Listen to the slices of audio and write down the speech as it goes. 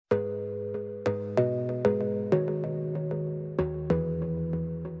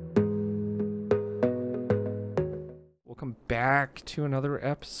back to another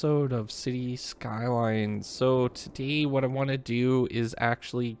episode of Cities Skylines. So today what I want to do is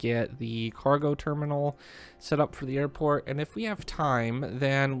actually get the cargo terminal set up for the airport, and if we have time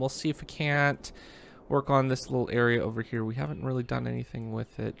then we'll see if we can't work on this little area over here. We haven't really done anything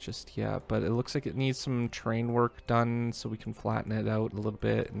with it just yet, but it looks like it needs some train work done so we can flatten it out a little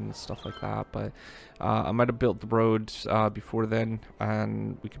bit and stuff like that. But I might have built the road before then,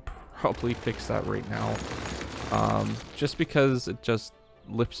 and we could probably fix that right now, just because it just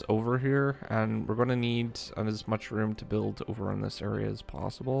lips over here and we're going to need as much room to build over in this area as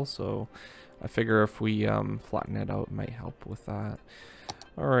possible. So I figure if we flatten it out, it might help with that.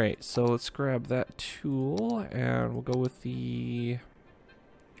 Alright, so let's grab that tool and we'll go with the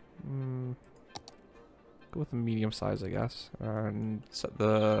medium size, I guess, and set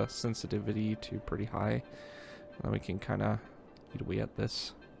the sensitivity to pretty high. And then we can kind of eat away at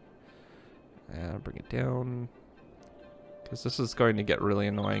this and bring it down, because this is going to get really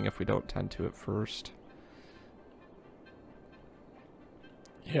annoying if we don't tend to it first.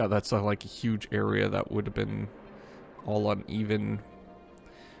 Yeah, that's like a huge area that would have been all uneven.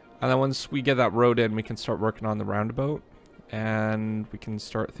 And then once we get that road in, we can start working on the roundabout, and we can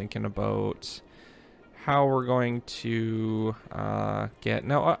start thinking about how we're going to get...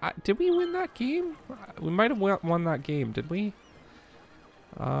 Now, did we win that game? We might have won that game, did we?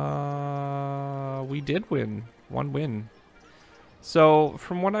 We did win. One win. So,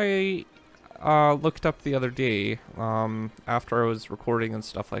 from what I looked up the other day, after I was recording and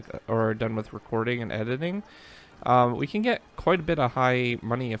stuff like that, or done with recording and editing, we can get quite a bit of high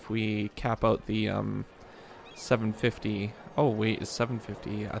money if we cap out the 750. Oh wait, it's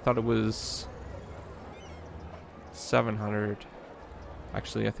 750. I thought it was 700.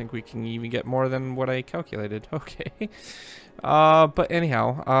 Actually, I think we can even get more than what I calculated. Okay. But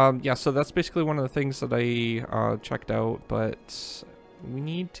anyhow, yeah, so that's basically one of the things that I checked out, but we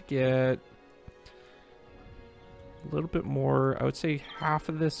need to get a little bit more. I would say half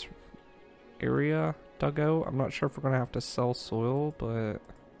of this area dug out. I'm not sure if we're gonna have to sell soil, but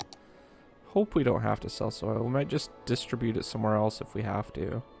hope we don't have to sell soil. We might just distribute it somewhere else if we have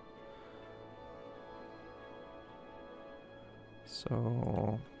to.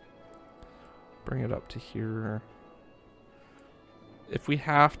 So bring it up to here. If we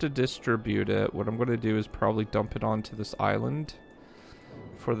have to distribute it, what I'm going to do is probably dump it onto this island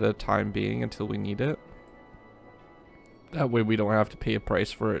for the time being until we need it. That way we don't have to pay a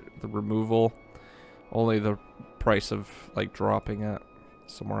price for it, the removal, only the price of like dropping it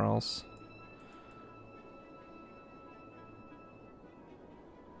somewhere else.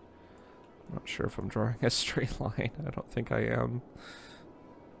 I'm not sure if I'm drawing a straight line. I don't think I am.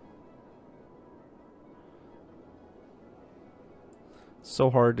 So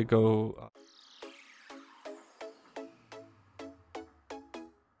hard to go.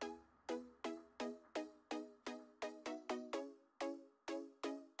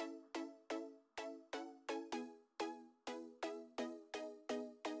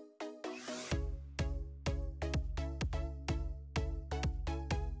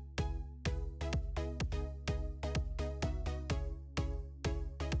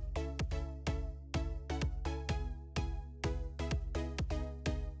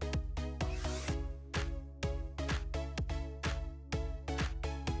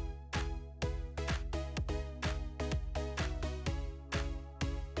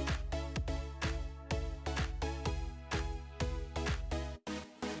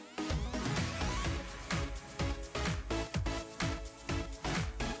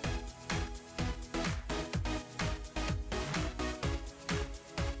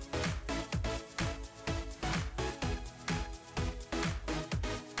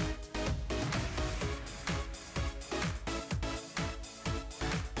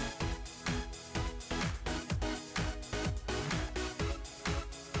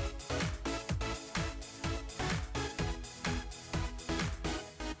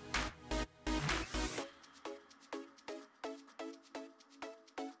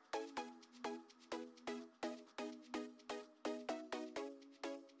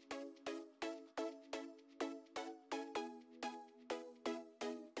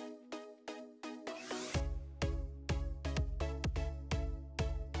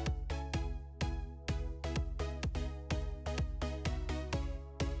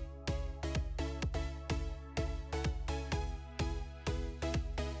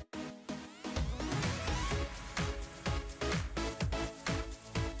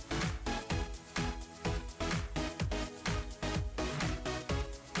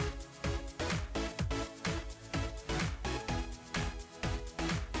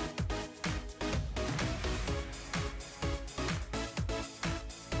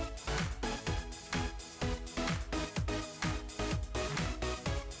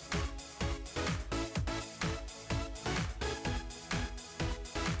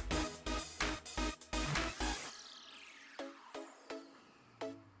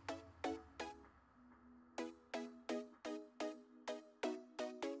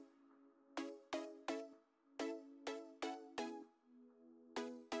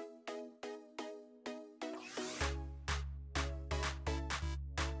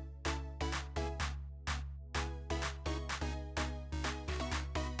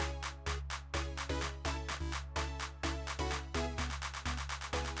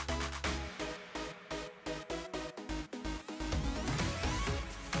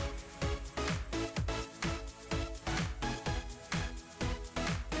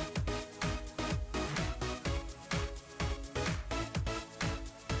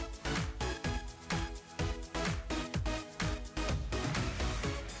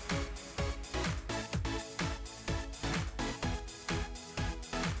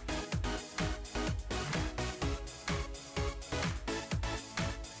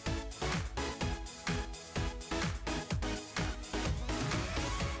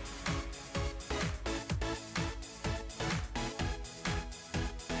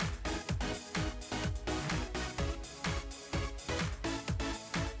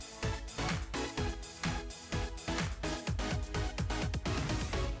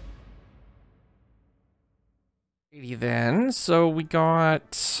 Alrighty then, so we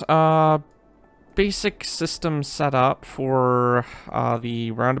got basic system set up for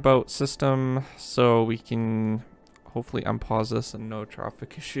the roundabout system, so we can hopefully unpause this and no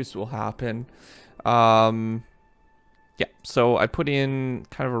traffic issues will happen. Yeah, so I put in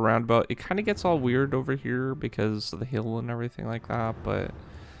kind of a roundabout. It kind of gets all weird over here because of the hill and everything like that, but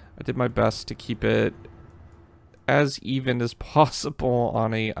I did my best to keep it as even as possible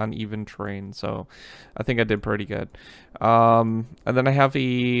on a uneven terrain, so I think I did pretty good. And then I have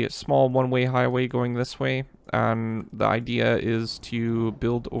a small one-way highway going this way, and the idea is to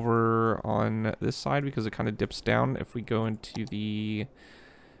build over on this side because it kind of dips down. If we go into the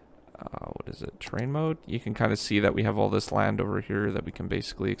what is it, terrain mode, you can kind of see that we have all this land over here that we can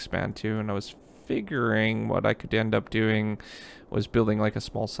basically expand to, and I was figuring what I could end up doing was building like a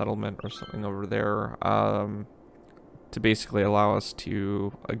small settlement or something over there, to basically allow us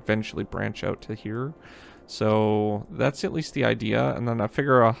to eventually branch out to here. So that's at least the idea, and then I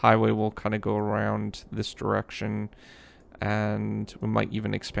figure a highway will kind of go around this direction, and we might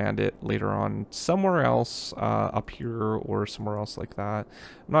even expand it later on somewhere else, up here or somewhere else like that.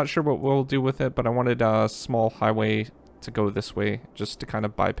 I'm not sure what we'll do with it, but I wanted a small highway to go this way just to kind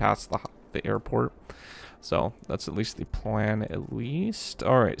of bypass the airport. So that's at least the plan, at least.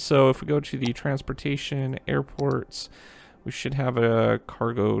 All right, so if we go to the transportation airports, we should have a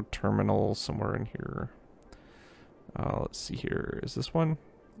cargo terminal somewhere in here. Let's see here. Is this one?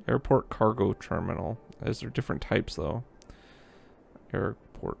 Airport cargo terminal. Is there different types though?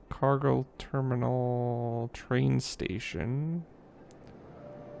 Airport cargo terminal, train station.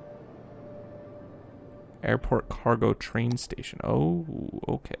 Airport cargo train station. Oh,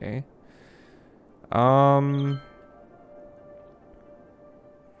 okay.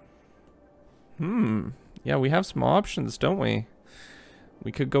 Yeah, we have some options, don't we?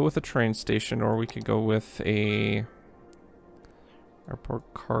 We could go with a train station, or we could go with a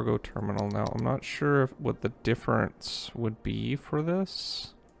airport cargo terminal. Now, I'm not sure what the difference would be for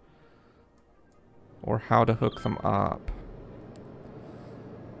this, or how to hook them up.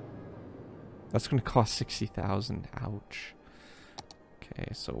 That's going to cost 60,000. Ouch.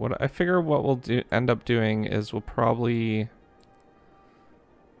 Okay, so what I figure what we'll end up doing is we'll probably...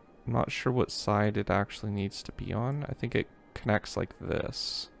 I'm not sure what side it actually needs to be on. I think it connects like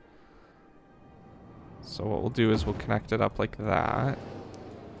this. So what we'll do is we'll connect it up like that.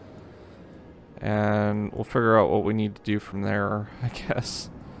 And we'll figure out what we need to do from there, I guess.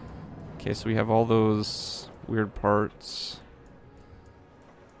 Okay, so we have all those weird parts.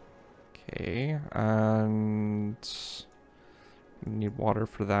 Okay, and we need water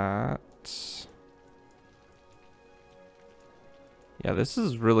for that. Yeah, this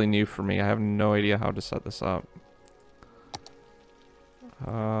is really new for me. I have no idea how to set this up.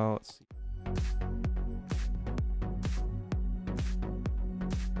 Let's see.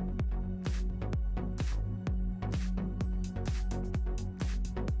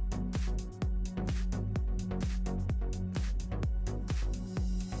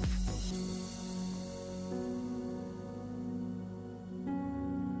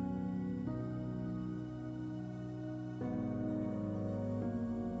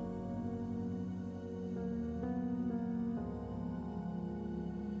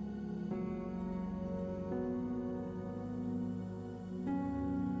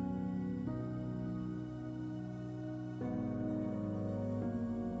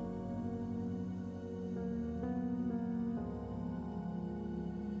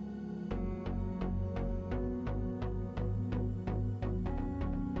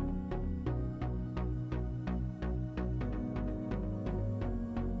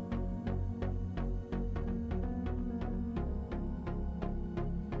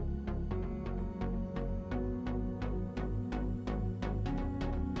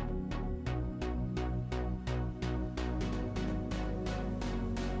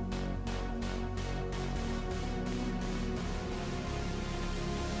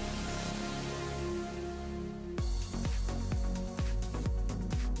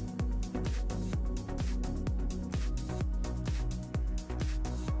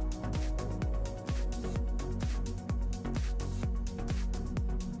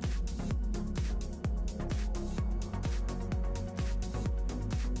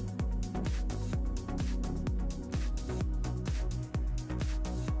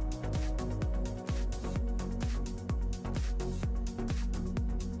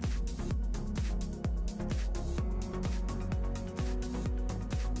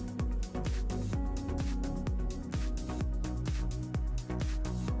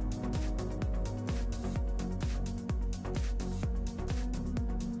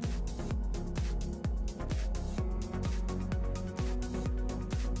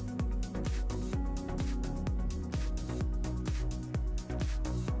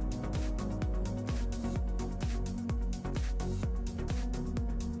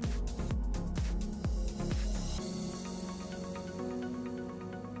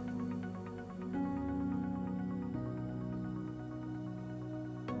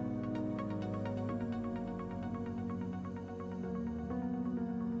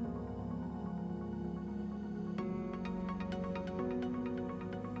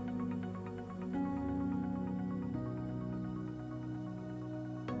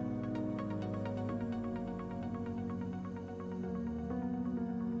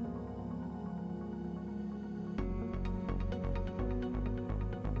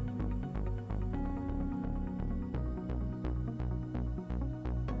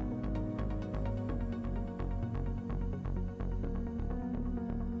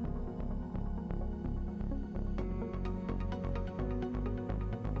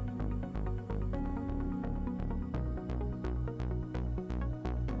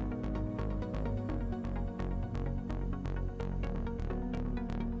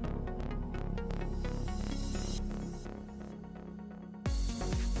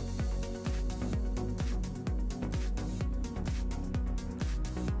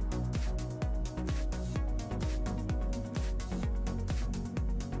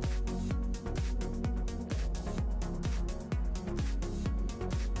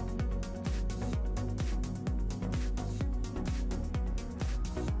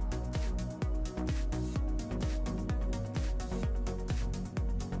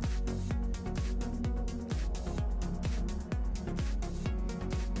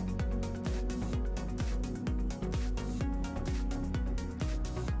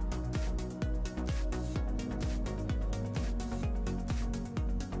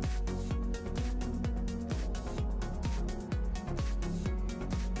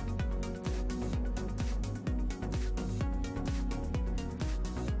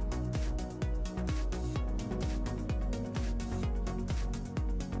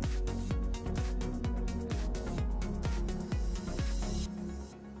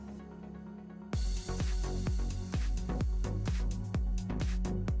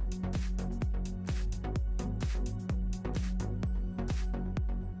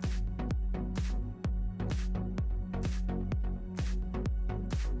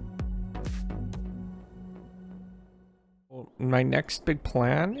 my next big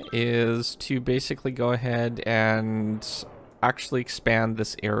plan is to basically go ahead and actually expand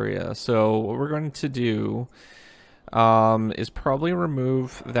this area. So what we're going to do is probably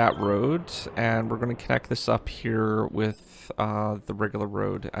remove that road, and we're going to connect this up here with the regular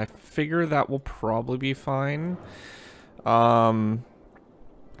road. I figure that will probably be fine.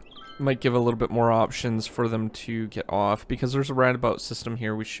 Might give a little bit more options for them to get off, because there's a roundabout system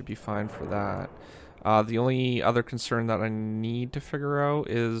here. We should be fine for that. The only other concern that I need to figure out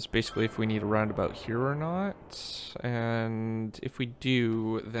is basically if we need a roundabout here or not. And if we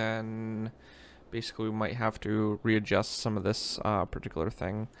do, then basically we might have to readjust some of this particular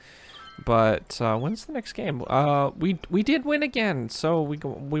thing. But when's the next game? We did win again. So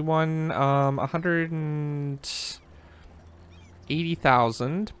we won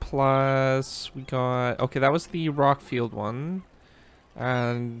 180,000 plus we got, okay, that was the Rockfield one.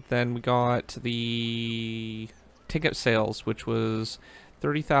 And then we got the ticket sales, which was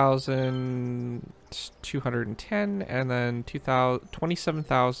 30,210, and then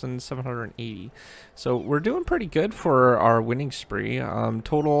 27,780. So we're doing pretty good for our winning spree.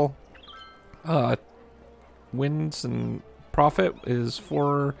 Total wins and profit is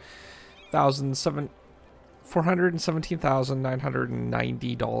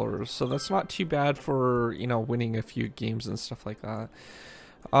 $417,990. So that's not too bad for, you know, winning a few games and stuff like that.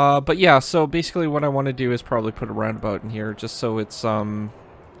 But yeah, so basically what I want to do is probably put a roundabout in here just so it's a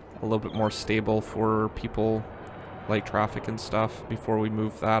little bit more stable for people like traffic and stuff before we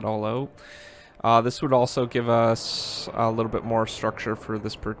move that all out. This would also give us a little bit more structure for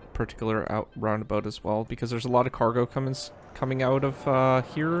this particular roundabout as well, because there's a lot of cargo coming out of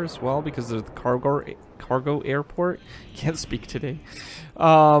here as well, because there's the cargo airport. Can't speak today.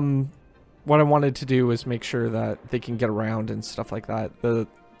 What I wanted to do is make sure that they can get around and stuff like that. The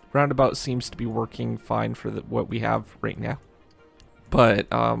roundabout seems to be working fine for what we have right now, but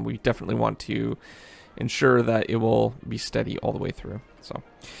we definitely want to ensure that it will be steady all the way through. So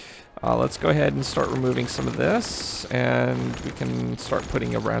let's go ahead and start removing some of this, and we can start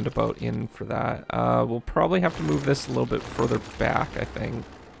putting a roundabout in for that. We'll probably have to move this a little bit further back, I think.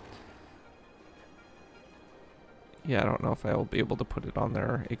 Yeah, I don't know if I will be able to put it on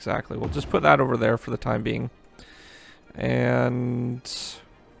there exactly. We'll just put that over there for the time being. And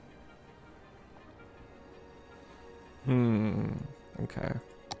okay.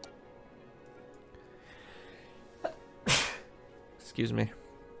 Excuse me.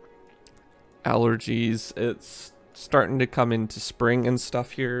 Allergies. It's starting to come into spring and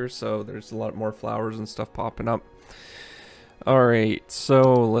stuff here, so there's a lot more flowers and stuff popping up. All right,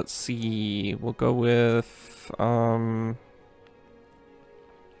 so let's see. We'll go with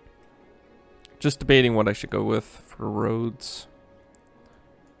just debating what I should go with for roads.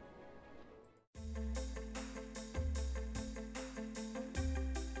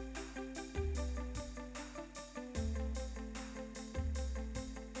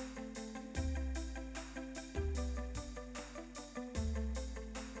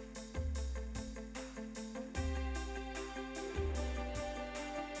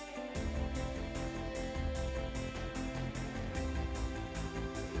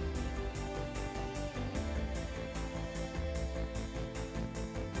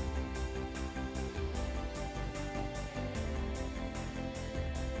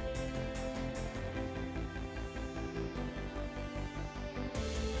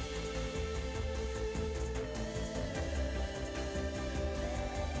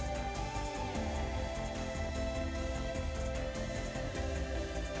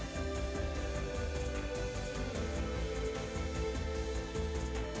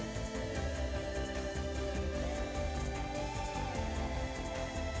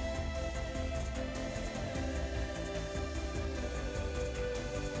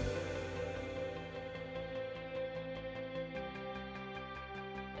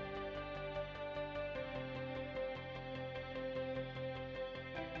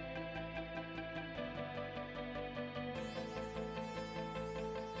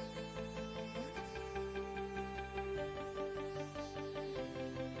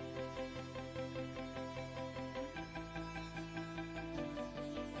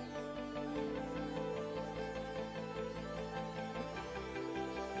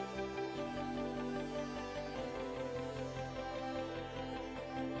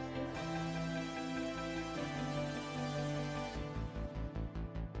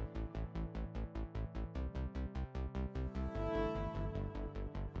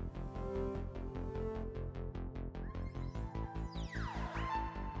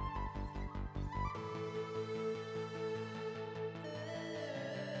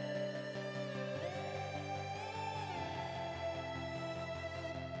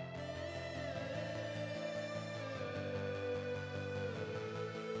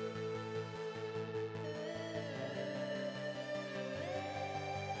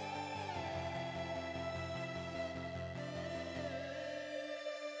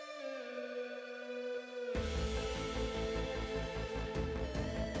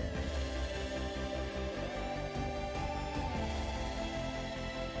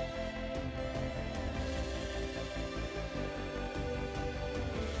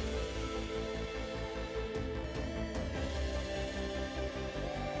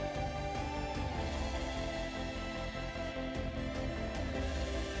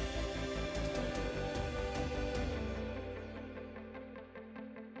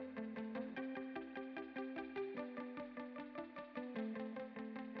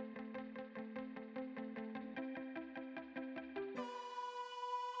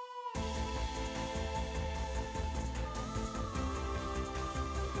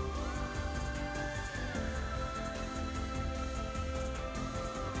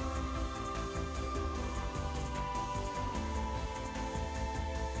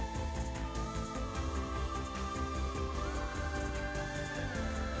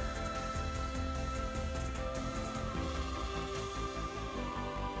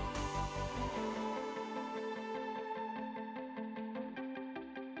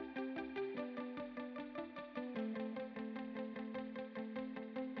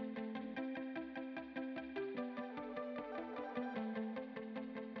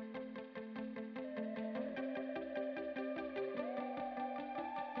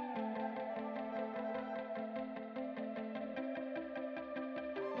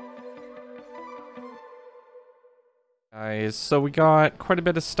 Guys, so we got quite a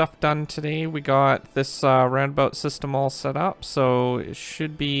bit of stuff done today. We got this roundabout system all set up, so it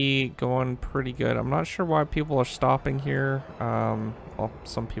should be going pretty good. I'm not sure why people are stopping here. Well,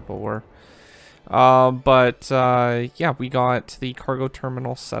 some people were. Yeah, we got the cargo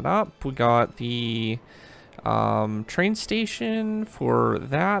terminal set up. We got the train station for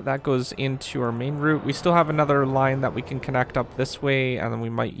that goes into our main route. We still have another line that we can connect up this way, and then we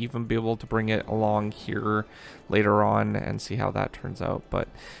might even be able to bring it along here later on and see how that turns out. But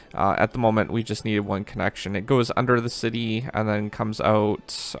at the moment we just needed one connection. It goes under the city and then comes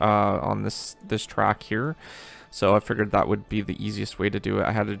out on this track here. So I figured that would be the easiest way to do it.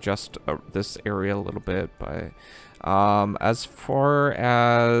 I had to adjust this area a little bit, but as far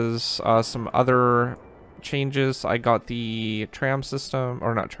as some other changes, I got the tram system,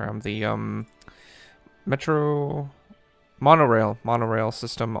 or not tram, the monorail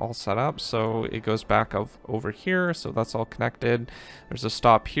system all set up. So it goes back over here, so that's all connected. There's a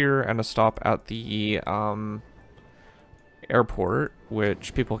stop here and a stop at the airport,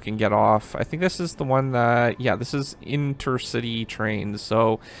 which people can get off. I think this is the one that, yeah, this is intercity trains.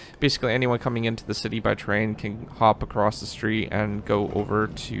 So basically anyone coming into the city by train can hop across the street and go over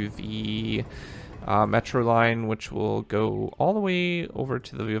to the metro line, which will go all the way over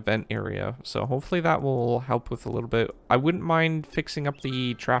to the event area. So hopefully that will help with a little bit. I wouldn't mind fixing up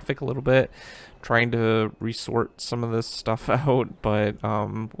the traffic a little bit, trying to resort some of this stuff out, but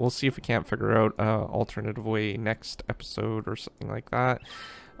we'll see if we can't figure out an alternative way next episode or something like that.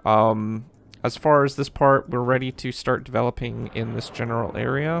 As far as this part, we're ready to start developing in this general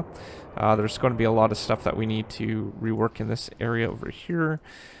area. There's going to be a lot of stuff that we need to rework in this area over here.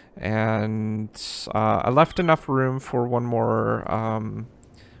 And I left enough room for one more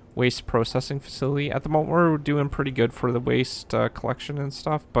waste processing facility. At the moment we're doing pretty good for the waste collection and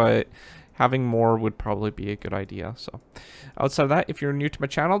stuff, but having more would probably be a good idea. So outside of that, if you're new to my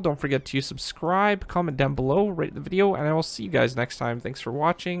channel, don't forget to subscribe, comment down below, rate the video, and I will see you guys next time. Thanks for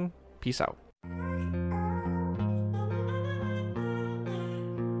watching. Peace out.